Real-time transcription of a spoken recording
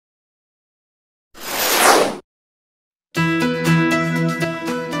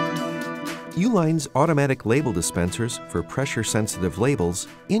Uline's automatic label dispensers for pressure-sensitive labels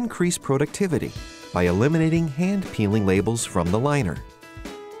increase productivity by eliminating hand-peeling labels from the liner.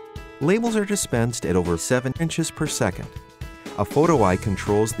 Labels are dispensed at over 7 inches per second. A photo eye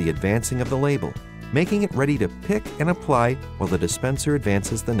controls the advancing of the label, making it ready to pick and apply while the dispenser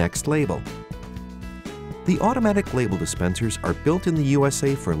advances the next label. The automatic label dispensers are built in the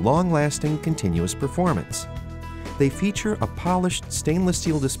USA for long-lasting, continuous performance. They feature a polished stainless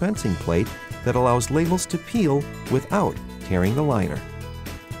steel dispensing plate that allows labels to peel without tearing the liner.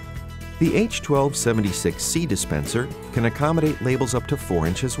 The H1276C dispenser can accommodate labels up to 4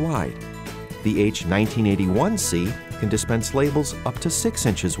 inches wide. The H1981C can dispense labels up to 6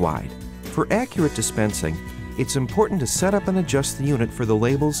 inches wide. For accurate dispensing, it's important to set up and adjust the unit for the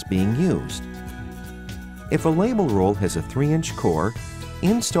labels being used. If a label roll has a 3-inch core,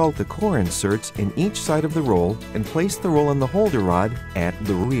 install the core inserts in each side of the roll and place the roll on the holder rod at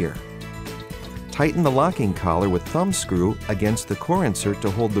the rear. Tighten the locking collar with thumb screw against the core insert to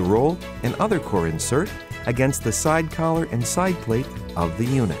hold the roll and other core insert against the side collar and side plate of the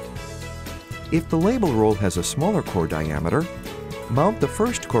unit. If the label roll has a smaller core diameter, mount the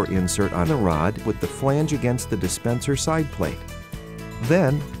first core insert on the rod with the flange against the dispenser side plate.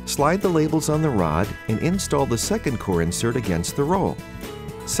 Then, slide the labels on the rod and install the second core insert against the roll.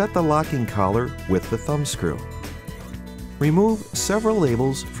 Set the locking collar with the thumb screw. Remove several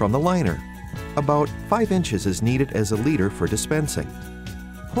labels from the liner. About 5 inches is needed as a leader for dispensing.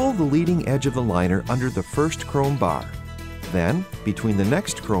 Pull the leading edge of the liner under the first chrome bar. Then, between the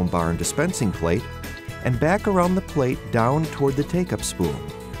next chrome bar and dispensing plate, and back around the plate down toward the take-up spool.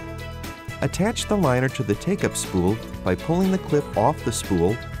 Attach the liner to the take-up spool by pulling the clip off the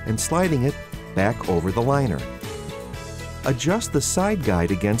spool and sliding it back over the liner. Adjust the side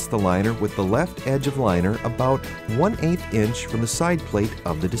guide against the liner with the left edge of liner about 1/8 inch from the side plate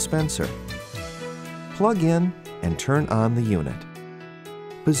of the dispenser. Plug in and turn on the unit.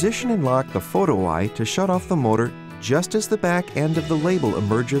 Position and lock the photo eye to shut off the motor just as the back end of the label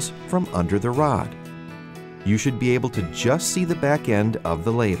emerges from under the rod. You should be able to just see the back end of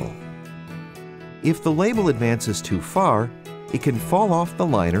the label. If the label advances too far, it can fall off the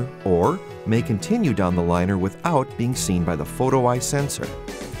liner or may continue down the liner without being seen by the photo eye sensor.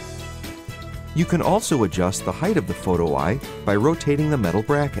 You can also adjust the height of the photo eye by rotating the metal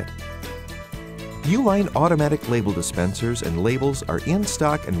bracket. Uline automatic label dispensers and labels are in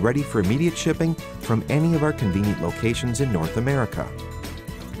stock and ready for immediate shipping from any of our convenient locations in North America.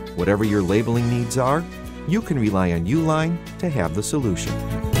 Whatever your labeling needs are, you can rely on Uline to have the solution.